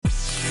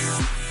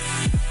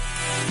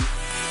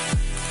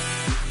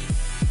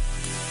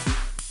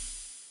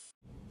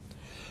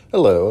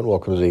Hello, and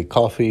welcome to the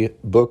Coffee,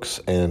 Books,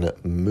 and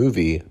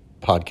Movie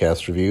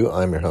podcast review.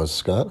 I'm your host,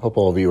 Scott. Hope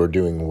all of you are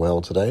doing well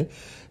today.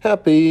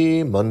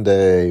 Happy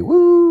Monday.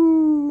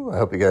 Woo! I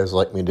hope you guys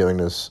like me doing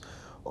this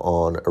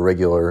on a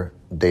regular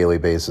daily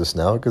basis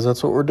now, because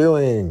that's what we're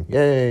doing.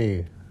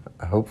 Yay!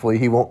 Hopefully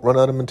he won't run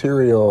out of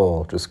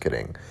material. Just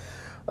kidding.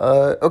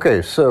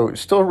 Okay, so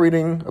still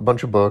reading a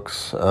bunch of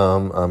books.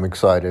 I'm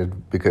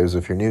excited because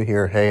if you're new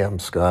here, hey, I'm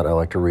Scott. I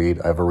like to read.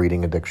 I have a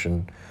reading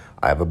addiction.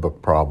 I have a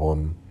book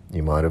problem.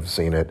 You might have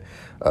seen it.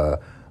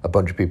 A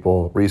bunch of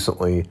people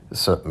recently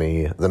sent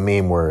me the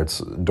meme where it's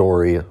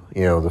Dory,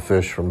 the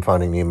fish from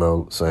Finding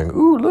Nemo, saying,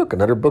 "Ooh, look,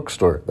 another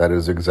bookstore." That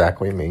is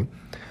exactly me.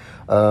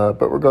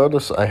 But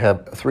regardless, I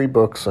have 3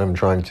 books. I'm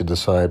trying to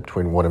decide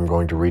between what I'm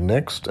going to read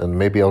next, and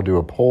maybe I'll do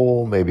a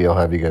poll. Maybe I'll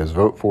have you guys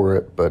vote for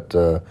it. But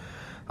the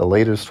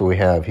latest we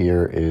have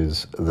here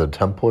is The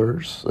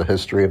Templars, the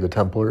history of the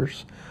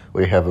Templars.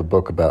 We have a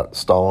book about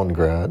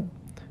Stalingrad.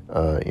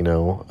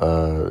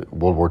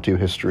 World War II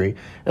history.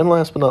 And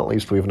last but not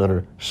least, we have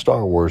another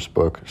Star Wars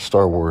book,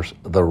 Star Wars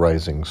The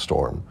Rising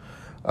Storm,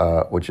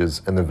 which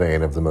is in the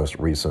vein of the most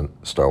recent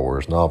Star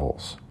Wars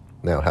novels.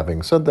 Now,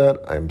 having said that,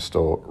 I'm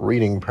still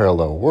reading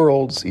Parallel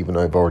Worlds, even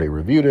though I've already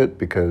reviewed it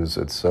because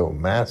it's so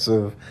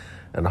massive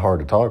and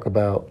hard to talk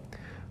about.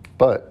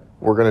 But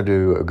we're going to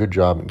do a good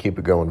job and keep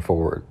it going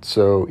forward.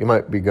 So you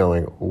might be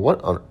going,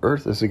 what on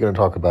earth is he going to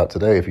talk about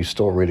today if he's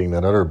still reading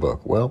that other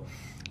book? Well,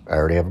 I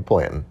already have a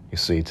plan. You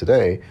see,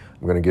 today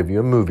I'm going to give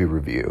you a movie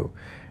review,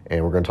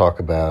 and we're going to talk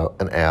about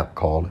an app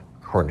called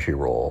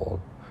Crunchyroll.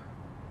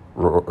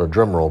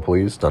 Drum roll,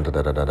 please. Dun, dun,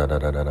 dun, dun, dun, dun,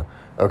 dun, dun.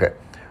 Okay.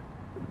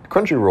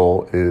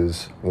 Crunchyroll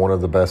is one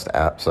of the best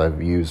apps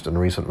I've used in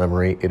recent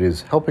memory. It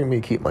is helping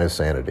me keep my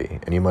sanity.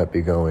 And you might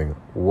be going,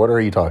 what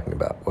are you talking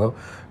about? Well,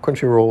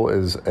 Crunchyroll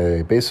is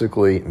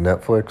basically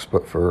Netflix,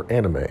 but for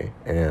anime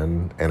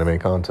and anime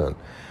content.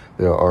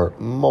 There are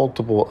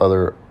multiple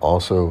other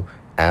also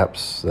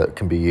apps that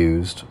can be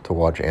used to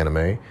watch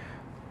anime.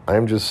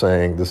 I'm just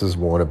saying this is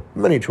one of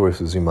many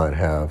choices you might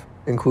have,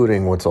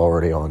 including what's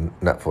already on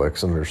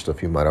Netflix and there's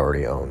stuff you might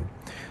already own.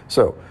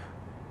 So,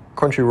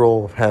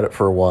 Crunchyroll, I've had it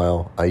for a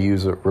while. I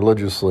use it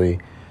religiously.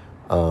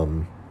 I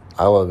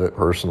love it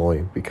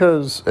personally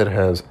because it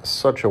has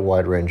such a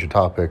wide range of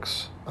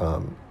topics,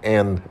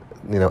 and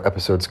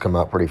episodes come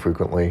out pretty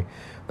frequently.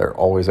 They're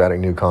always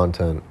adding new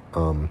content.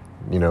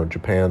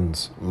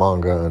 Japan's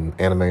manga and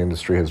anime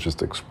industry has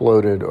just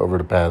exploded over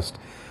the past,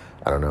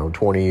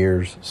 20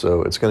 years.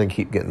 So it's going to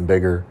keep getting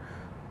bigger.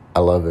 I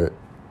love it.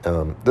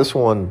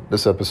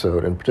 This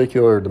episode in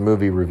particular, the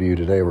movie review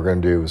today we're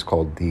going to do is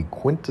called the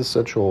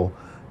Quintessential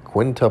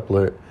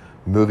Quintuplet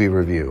Movie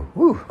Review.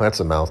 Woo, that's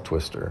a mouth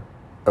twister.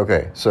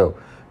 Okay, so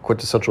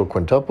Quintessential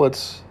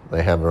Quintuplets,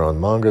 they have their own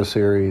manga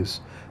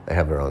series. They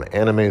have their own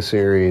anime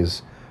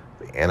series.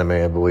 The anime,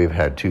 I believe,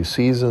 had 2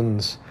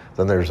 seasons.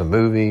 Then there's a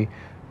movie.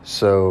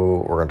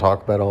 So we're going to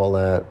talk about all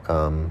that.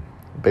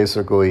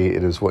 Basically,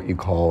 it is what you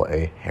call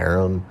a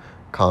harem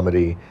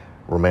comedy,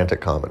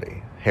 romantic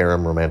comedy.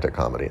 Harem romantic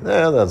comedy.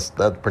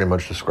 That pretty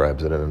much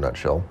describes it in a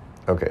nutshell.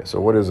 Okay, so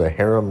what is a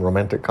harem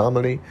romantic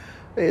comedy?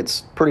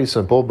 It's pretty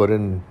simple, but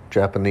in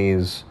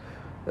Japanese,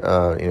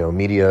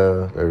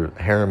 media,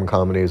 harem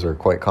comedies are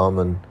quite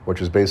common,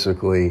 which is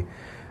basically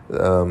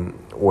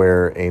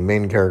where a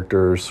main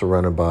character is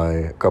surrounded by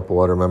a couple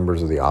other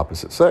members of the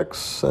opposite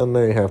sex, and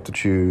they have to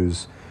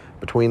choose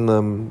between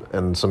them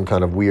and some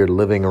kind of weird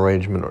living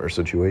arrangement or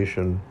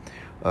situation.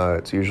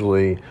 It's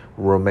usually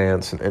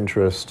romance and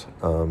interest.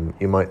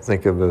 You might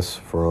think of this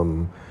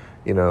from,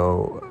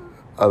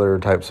 other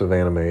types of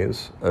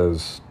animes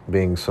as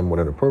being somewhat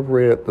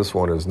inappropriate. This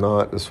one is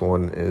not. This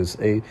one is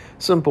a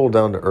simple,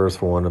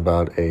 down-to-earth one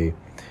about a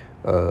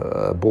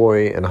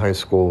boy in high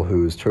school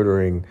who's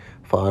tutoring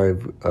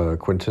 5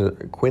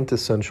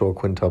 quintessential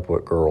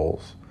quintuplet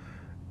girls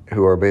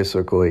who are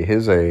basically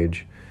his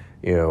age.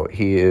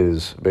 He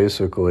is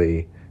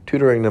basically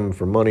tutoring them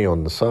for money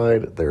on the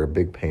side. They're a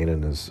big pain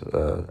in his,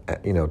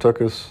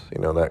 tuchus.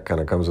 That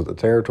kind of comes with the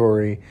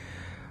territory.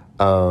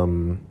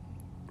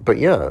 But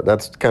yeah,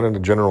 that's kind of the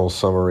general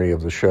summary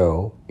of the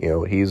show.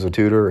 He's a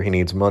tutor. He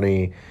needs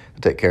money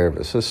to take care of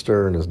his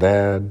sister and his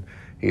dad.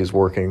 He's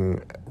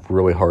working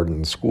really hard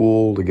in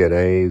school to get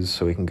A's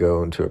so he can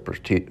go into a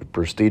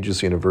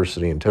prestigious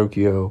university in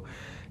Tokyo.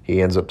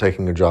 He ends up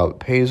taking a job that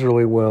pays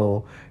really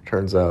well.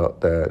 Turns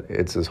out that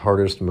it's his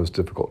hardest and most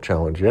difficult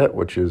challenge yet,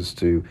 which is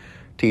to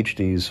teach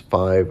these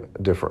 5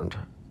 different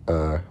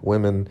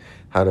women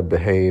how to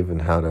behave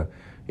and how to,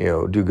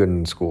 do good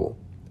in school.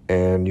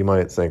 And you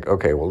might think,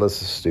 okay, well,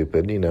 this is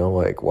stupid,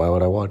 why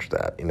would I watch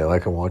that? I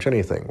can watch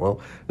anything.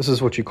 Well, this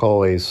is what you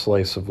call a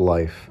slice of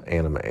life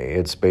anime.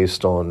 It's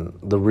based on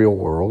the real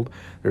world.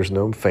 There's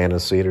no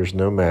fantasy, there's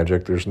no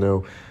magic, there's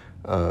no,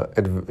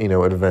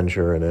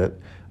 adventure in it.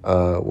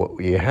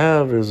 What you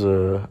have is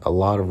a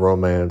lot of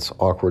romance,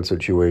 awkward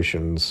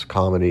situations,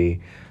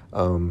 comedy.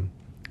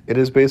 It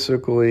is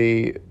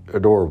basically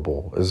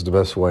adorable, is the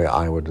best way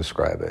I would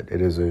describe it.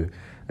 It is a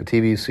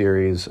TV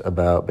series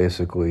about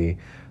basically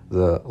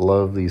the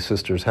love these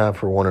sisters have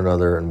for one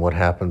another and what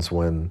happens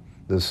when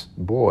this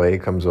boy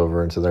comes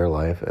over into their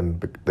life,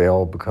 and they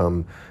all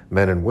become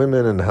men and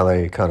women, and how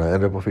they kind of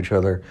end up with each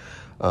other.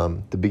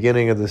 The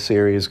beginning of the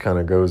series kind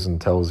of goes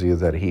and tells you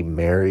that he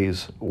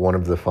marries one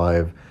of the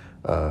five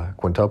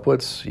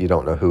quintuplets. You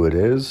don't know who it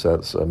is.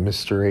 That's a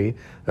mystery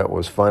that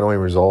was finally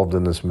resolved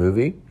in this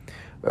movie.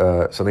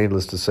 So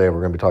needless to say,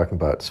 we're going to be talking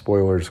about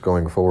spoilers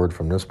going forward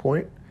from this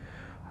point.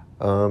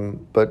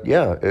 But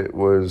yeah,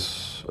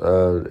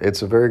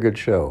 it's a very good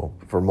show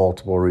for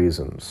multiple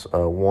reasons.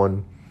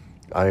 One,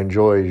 I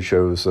enjoy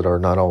shows that are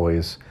not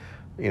always,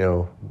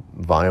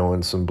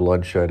 violence and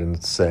bloodshed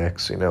and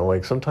sex.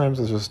 Like sometimes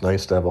it's just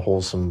nice to have a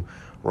wholesome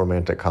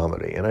romantic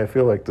comedy. And I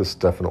feel like this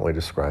definitely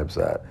describes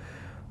that.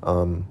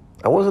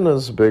 I wasn't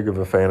as big of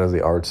a fan of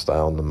the art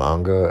style in the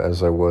manga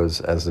as I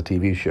was as the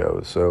TV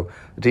show. So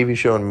the TV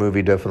show and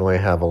movie definitely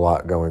have a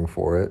lot going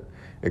for it.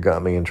 It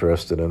got me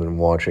interested in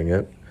watching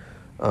it.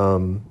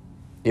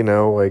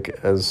 Like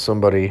as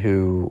somebody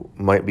who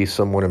might be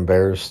somewhat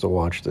embarrassed to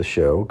watch the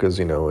show because,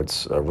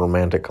 it's a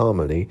romantic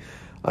comedy,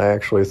 I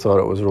actually thought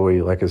it was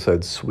really, like I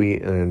said,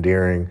 sweet and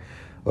endearing.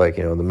 Like,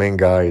 the main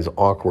guy is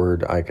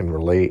awkward. I can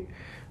relate.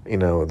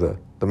 The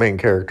main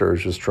character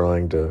is just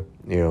trying to,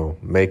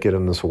 make it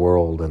in this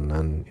world. And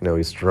then,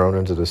 he's thrown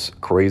into this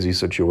crazy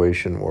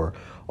situation where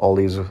all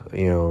these,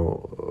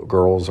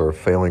 girls are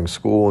failing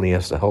school and he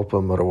has to help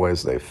them.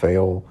 Otherwise they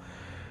fail.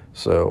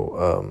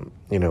 So,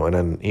 and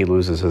then he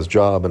loses his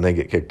job and they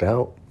get kicked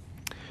out.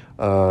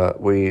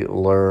 We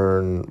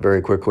learn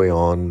very quickly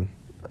on,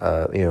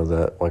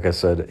 that, like I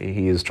said,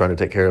 he is trying to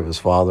take care of his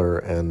father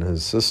and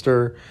his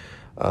sister.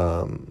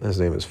 His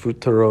name is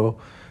Futuro.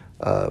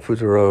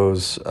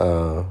 Futuro's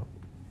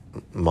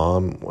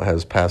mom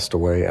has passed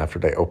away after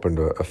they opened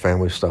a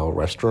family-style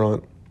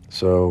restaurant.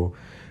 So,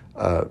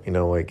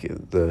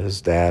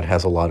 his dad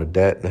has a lot of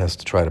debt and has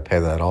to try to pay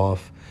that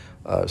off.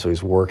 So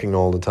he's working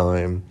all the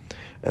time.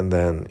 And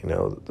then,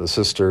 the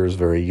sister is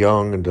very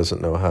young and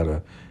doesn't know how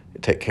to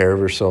take care of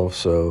herself.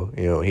 So,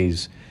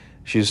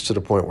 she's to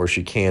the point where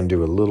she can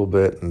do a little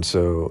bit. And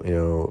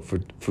so,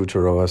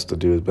 Futuro has to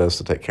do his best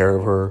to take care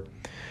of her.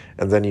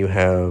 And then you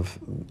have,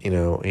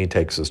 he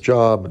takes his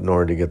job in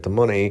order to get the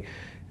money.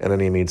 And then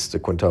he meets the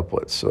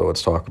quintuplets. So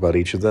let's talk about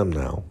each of them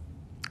now.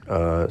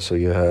 So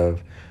you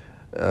have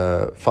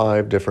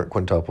 5 different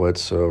quintuplets.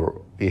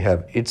 So you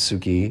have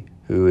Itsuki,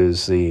 who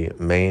is the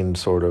main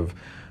sort of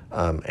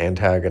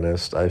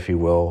antagonist, if you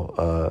will,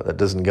 that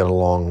doesn't get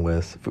along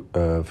with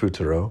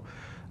Futuro,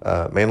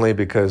 mainly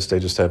because they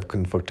just have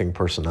conflicting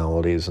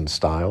personalities and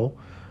style.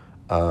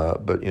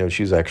 But,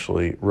 she's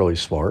actually really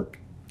smart.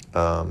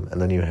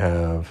 And then you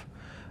have,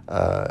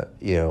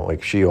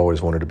 she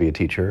always wanted to be a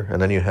teacher.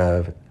 And then you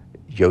have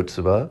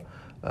Yotsuba,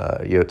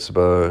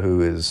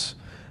 who is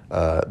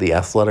the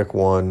athletic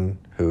one,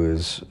 who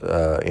is,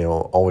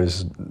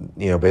 always,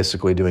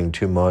 basically doing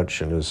too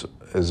much and is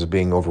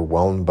being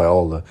overwhelmed by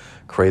all the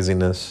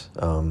craziness.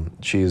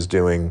 She's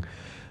doing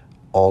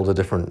all the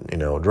different,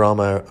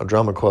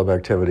 drama club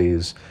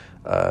activities,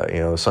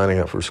 signing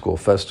up for school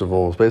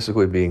festivals,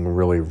 basically being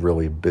really,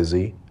 really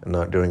busy and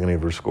not doing any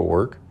of her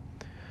schoolwork.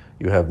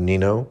 You have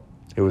Nino,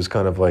 who is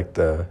kind of like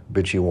the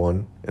bitchy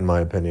one, in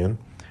my opinion.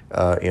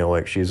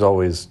 She's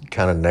always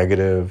kind of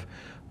negative,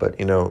 but,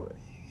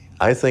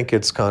 I think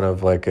it's kind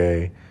of like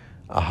a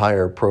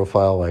higher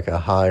profile, like a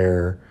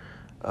higher,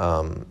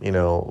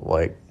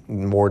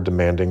 more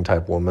demanding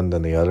type woman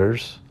than the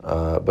others.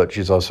 But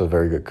she's also a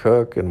very good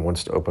cook and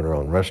wants to open her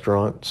own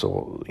restaurant.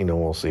 So,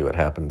 we'll see what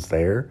happens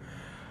there.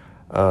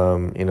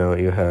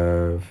 You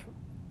have,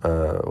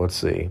 let's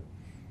see.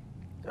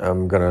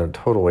 I'm going to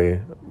totally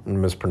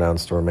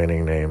mispronounce the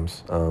remaining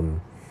names.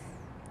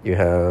 You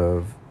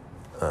have,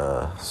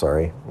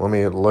 let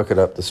me look it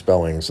up, the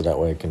spelling, so that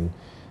way I can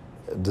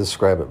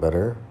describe it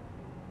better.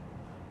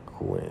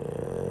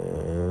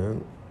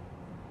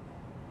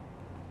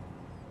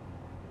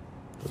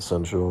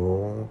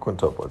 Quintessential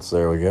quintuplets.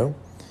 There we go.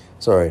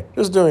 Sorry,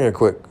 just doing a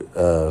quick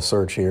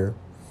search here.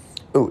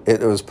 Ooh,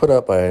 it was put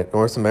up by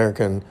North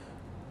American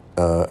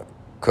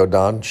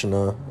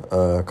Kodansha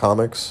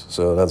Comics,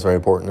 so that's very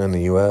important in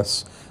the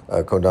U.S.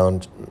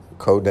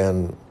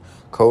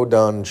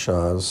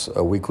 Kodansha's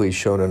a weekly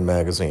shonen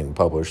magazine,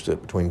 published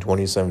it between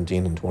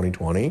 2017 and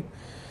 2020.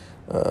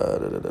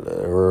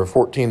 There were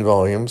 14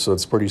 volumes, so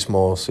it's a pretty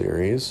small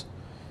series.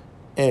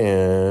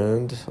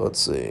 And let's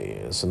see,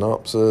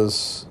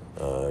 synopsis,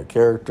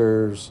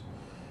 characters.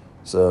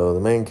 So the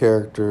main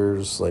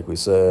characters, like we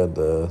said,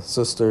 the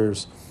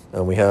sisters,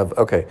 and we have,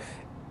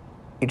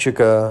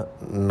 Ichika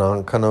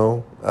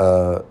Nankano.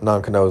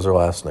 Nankano is her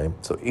last name.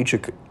 So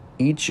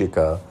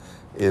Ichika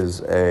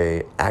is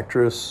a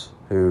actress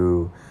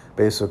who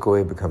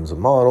basically becomes a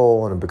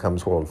model and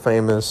becomes world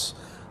famous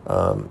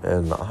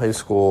in high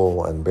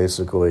school, and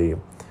basically,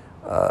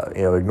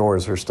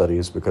 ignores her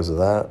studies because of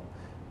that.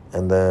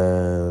 And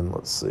then,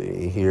 let's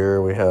see,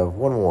 here we have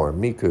one more,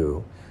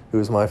 Miku,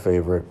 who's my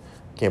favorite.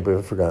 Can't believe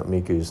I forgot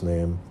Miku's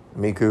name.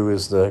 Miku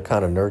is the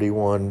kind of nerdy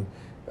one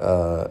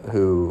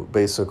who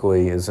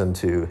basically is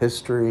into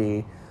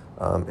history,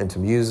 into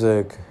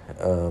music.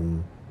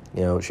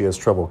 She has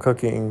trouble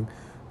cooking,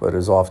 but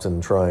is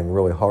often trying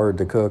really hard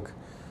to cook.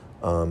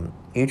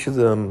 Each of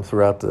them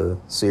throughout the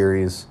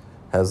series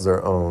has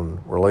their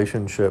own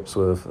relationships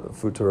with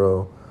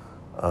Futuro.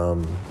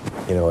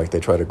 Like they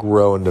try to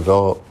grow and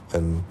develop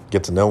and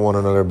get to know one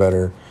another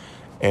better.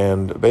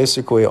 And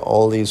basically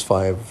all these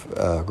five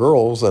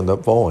girls end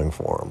up falling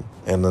for him.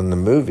 And in the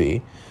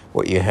movie,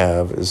 what you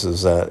have is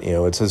that,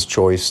 it's his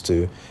choice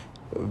to,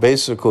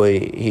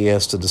 basically he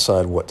has to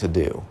decide what to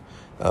do.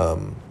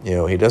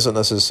 He doesn't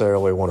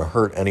necessarily want to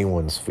hurt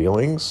anyone's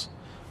feelings,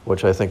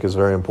 which I think is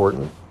very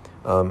important,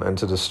 and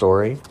to the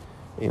story.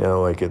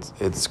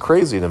 It's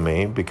crazy to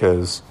me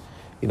because,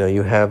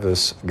 you have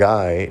this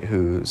guy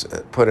who's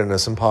put in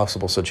this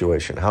impossible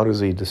situation. How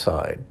does he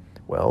decide?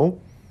 Well,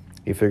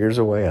 he figures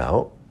a way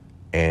out,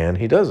 and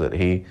he does it.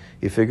 He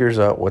figures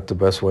out what the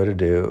best way to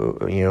do,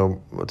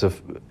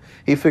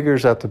 he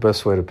figures out the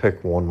best way to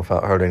pick one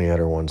without hurting the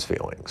other one's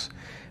feelings.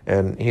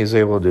 And he's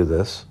able to do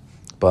this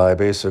by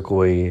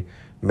basically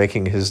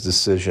making his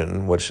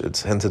decision, which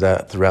it's hinted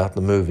at throughout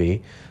the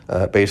movie,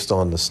 based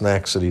on the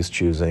snacks that he's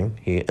choosing.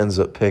 He ends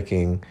up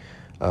picking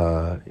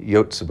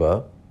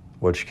Yotsuba,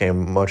 which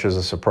came much as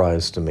a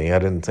surprise to me. I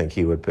didn't think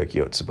he would pick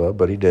Yotsuba,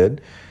 but he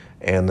did.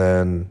 And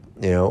then,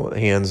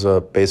 he ends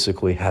up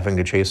basically having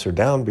to chase her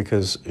down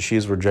because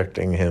she's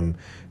rejecting him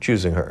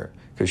choosing her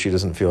because she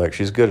doesn't feel like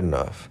she's good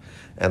enough.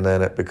 And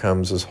then it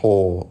becomes this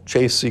whole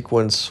chase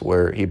sequence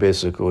where he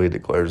basically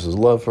declares his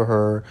love for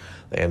her.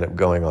 They end up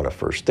going on a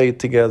first date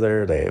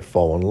together. They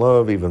fall in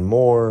love even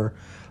more.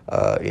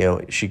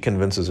 She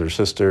convinces her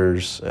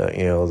sisters,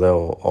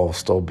 they'll all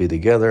still be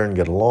together and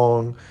get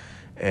along.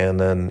 And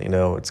then,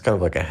 it's kind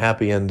of like a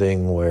happy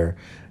ending where,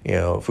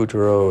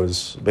 Futuro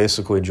has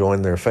basically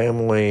joined their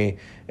family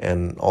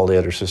and all the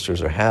other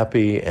sisters are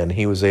happy, and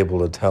he was able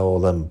to tell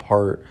them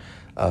apart.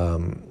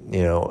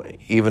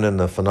 Even in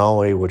the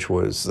finale, which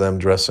was them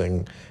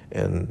dressing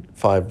in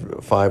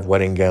five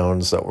wedding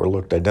gowns that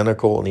looked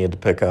identical, and he had to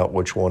pick out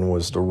which one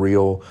was the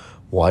real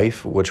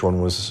wife, which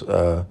one was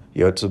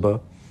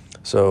Yotsuba.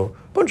 So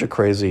a bunch of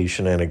crazy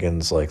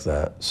shenanigans like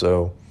that.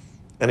 So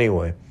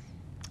anyway,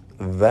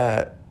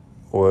 that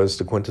was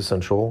the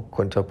quintessential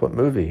quintuplet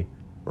movie,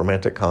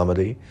 romantic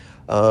comedy.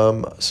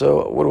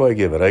 So what do I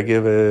give it? I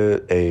give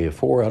it a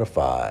 4 out of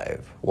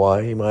 5.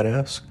 Why, you might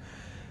ask?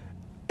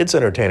 It's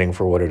entertaining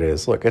for what it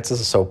is. Look, it's a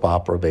soap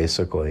opera,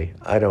 basically.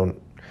 I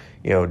don't,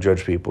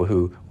 judge people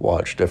who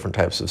watch different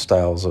types of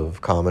styles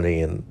of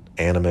comedy and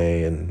anime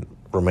and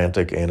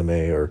romantic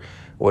anime or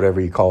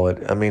whatever you call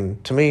it. I mean,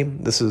 to me,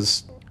 this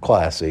is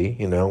classy,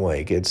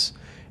 it's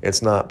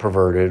not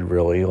perverted,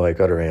 really, like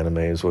other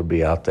animes would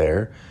be out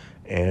there.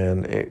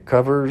 And it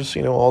covers,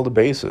 all the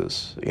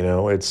bases.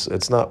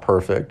 It's not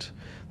perfect.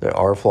 There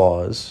are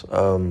flaws.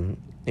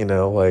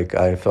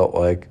 I felt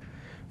like,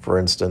 for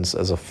instance,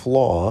 as a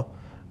flaw,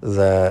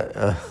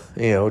 that,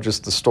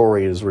 just the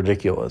story is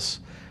ridiculous.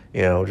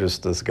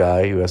 Just this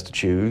guy who has to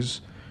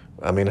choose.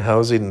 I mean, how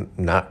is he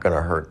not going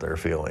to hurt their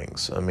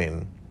feelings? I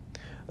mean,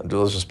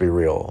 let's just be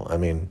real. I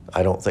mean,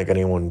 I don't think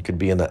anyone could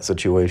be in that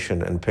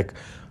situation and pick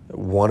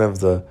one of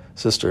the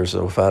sisters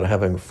without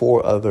having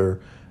 4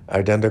 other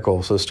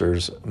identical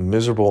sisters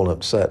miserable and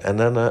upset. And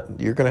then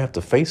you're going to have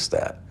to face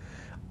that.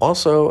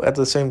 Also, at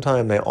the same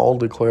time, they all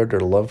declared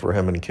their love for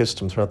him and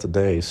kissed him throughout the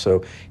day.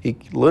 So he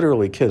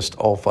literally kissed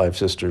all 5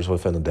 sisters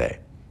within a day.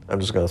 I'm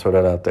just going to throw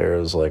that out there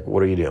as like,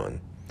 what are you doing?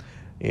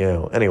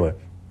 Anyway,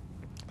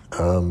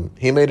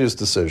 he made his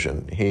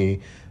decision.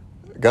 He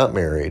got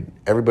married.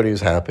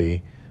 Everybody's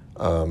happy.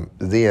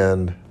 The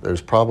end.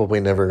 There's probably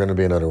never going to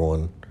be another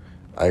one.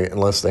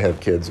 Unless they have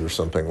kids or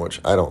something,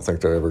 which I don't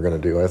think they're ever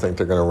going to do. I think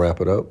they're going to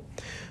wrap it up.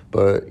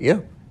 But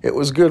yeah, it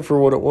was good for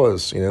what it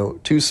was.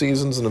 2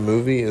 seasons in a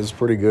movie is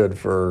pretty good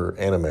for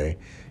anime.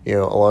 A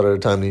lot of the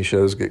time these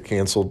shows get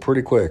canceled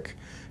pretty quick.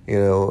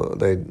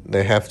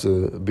 They have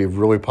to be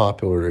really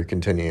popular to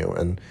continue.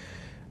 And,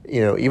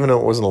 even though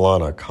it wasn't a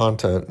lot of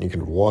content, you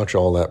can watch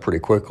all that pretty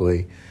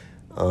quickly.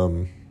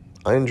 I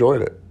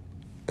enjoyed it.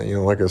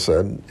 And, like I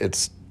said,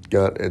 it's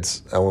got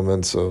its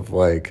elements of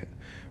like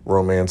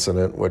romance in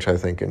it, which I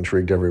think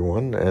intrigued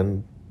everyone.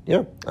 And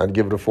yeah, I'd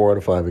give it a 4 out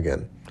of 5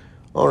 again.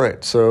 All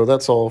right, so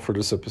that's all for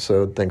this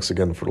episode. Thanks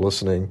again for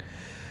listening.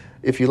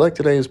 If you like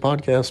today's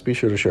podcast, be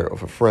sure to share it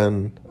with a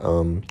friend.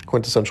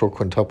 Quintessential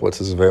Quintuplets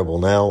is available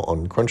now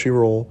on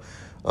Crunchyroll.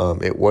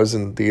 It was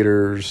in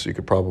theaters. You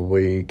could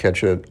probably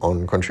catch it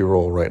on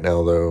Crunchyroll right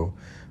now, though.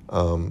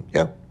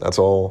 Yeah, that's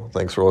all.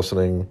 Thanks for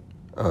listening.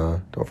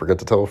 Don't forget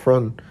to tell a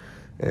friend,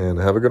 and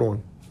have a good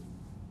one.